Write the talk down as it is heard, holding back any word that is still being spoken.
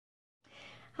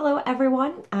Hello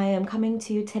everyone, I am coming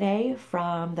to you today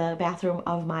from the bathroom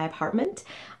of my apartment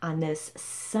on this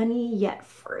sunny yet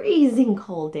freezing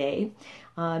cold day.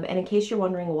 And in case you're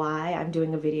wondering why I'm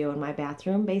doing a video in my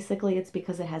bathroom, basically it's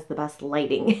because it has the best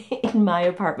lighting in my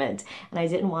apartment and I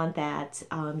didn't want that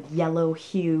yellow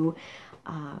hue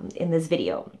in this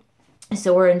video.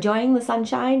 So we're enjoying the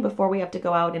sunshine before we have to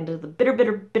go out into the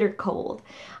bitter cold.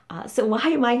 So why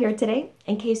am I here today?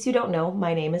 In case you don't know,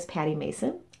 my name is Patty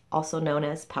Mason, also known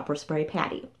as Pepper Spray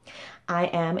Patty. I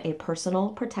am a personal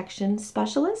protection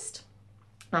specialist.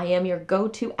 I am your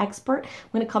go-to expert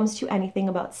when it comes to anything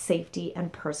about safety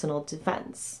and personal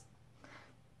defense.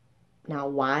 Now,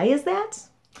 why is that?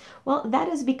 Well, that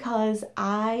is because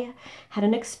I had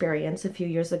an experience a few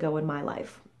years ago in my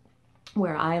life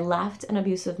where I left an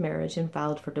abusive marriage and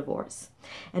filed for divorce.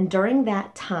 And during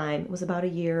that time, it was about a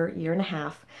year and a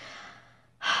half,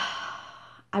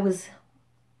 I was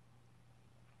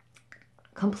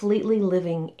completely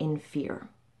living in fear.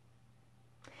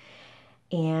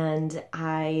 And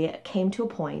I came to a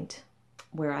point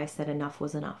where I said enough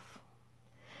was enough.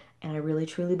 And I really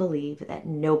truly believe that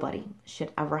nobody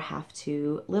should ever have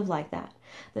to live like that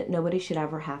nobody should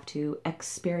ever have to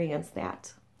experience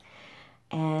that.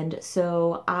 And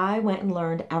so I went and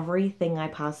learned everything I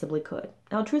possibly could.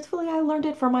 Now, truthfully, I learned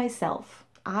it for myself.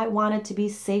 I wanted to be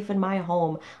safe in my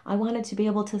home. I wanted to be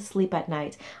able to sleep at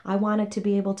night. I wanted to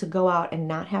be able to go out and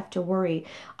not have to worry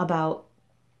about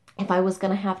if I was going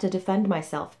to have to defend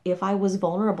myself, if I was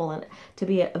vulnerable and to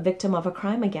be a victim of a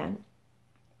crime again.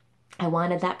 I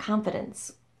wanted that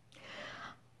confidence.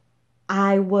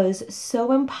 I was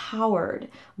so empowered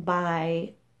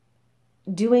by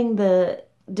doing the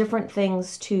different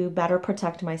things to better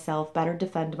protect myself, better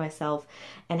defend myself,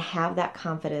 and have that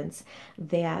confidence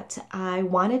that I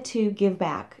wanted to give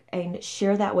back and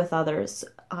share that with others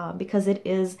because it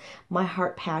is my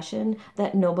heart passion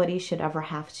that nobody should ever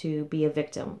have to be a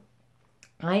victim.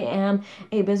 I am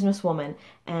a businesswoman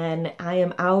and I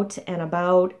am out and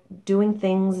about doing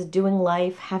things, doing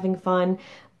life, having fun,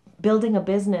 building a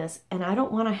business, and I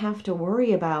don't want to have to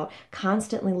worry about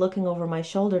constantly looking over my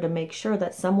shoulder to make sure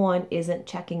that someone isn't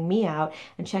checking me out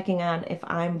and checking on if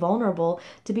I'm vulnerable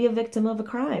to be a victim of a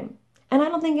crime. And I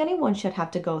don't think anyone should have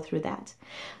to go through that.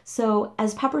 So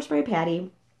as Pepper Spray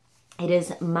Patty, it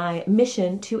is my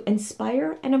mission to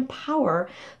inspire and empower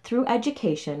through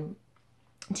education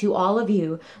to all of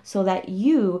you so that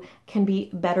you can be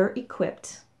better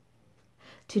equipped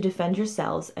to defend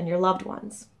yourselves and your loved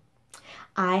ones.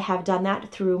 I have done that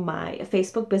through my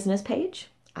Facebook business page.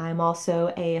 I'm also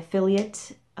an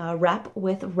affiliate rep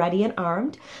with Ready and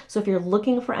Armed. So if you're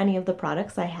looking for any of the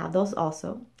products, I have those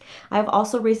also. I've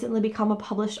also recently become a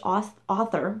published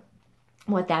author.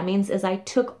 What that means is I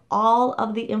took all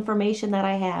of the information that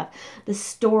I have, the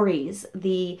stories,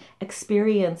 the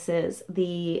experiences,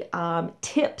 the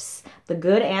tips, the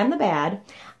good and the bad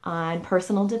on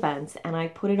personal defense, and I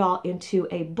put it all into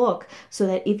a book so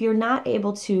that if you're not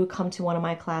able to come to one of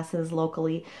my classes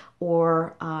locally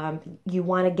or you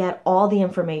want to get all the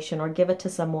information or give it to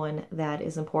someone that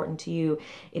is important to you,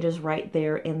 it is right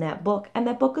there in that book. And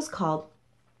that book is called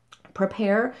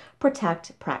Prepare,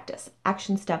 Protect, Practice,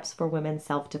 Action Steps for Women's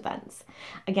Self-Defense.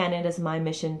 Again, it is my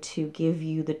mission to give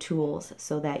you the tools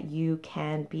so that you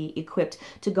can be equipped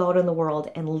to go out in the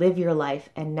world and live your life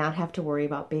and not have to worry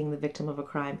about being the victim of a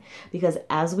crime. Because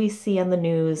as we see on the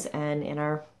news and in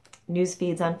our news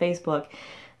feeds on Facebook,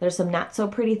 there's some not so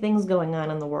pretty things going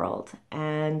on in the world,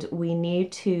 and we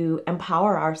need to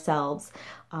empower ourselves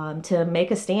to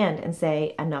make a stand and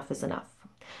say enough is enough.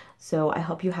 So I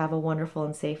hope you have a wonderful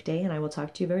and safe day, and I will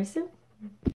talk to you very soon.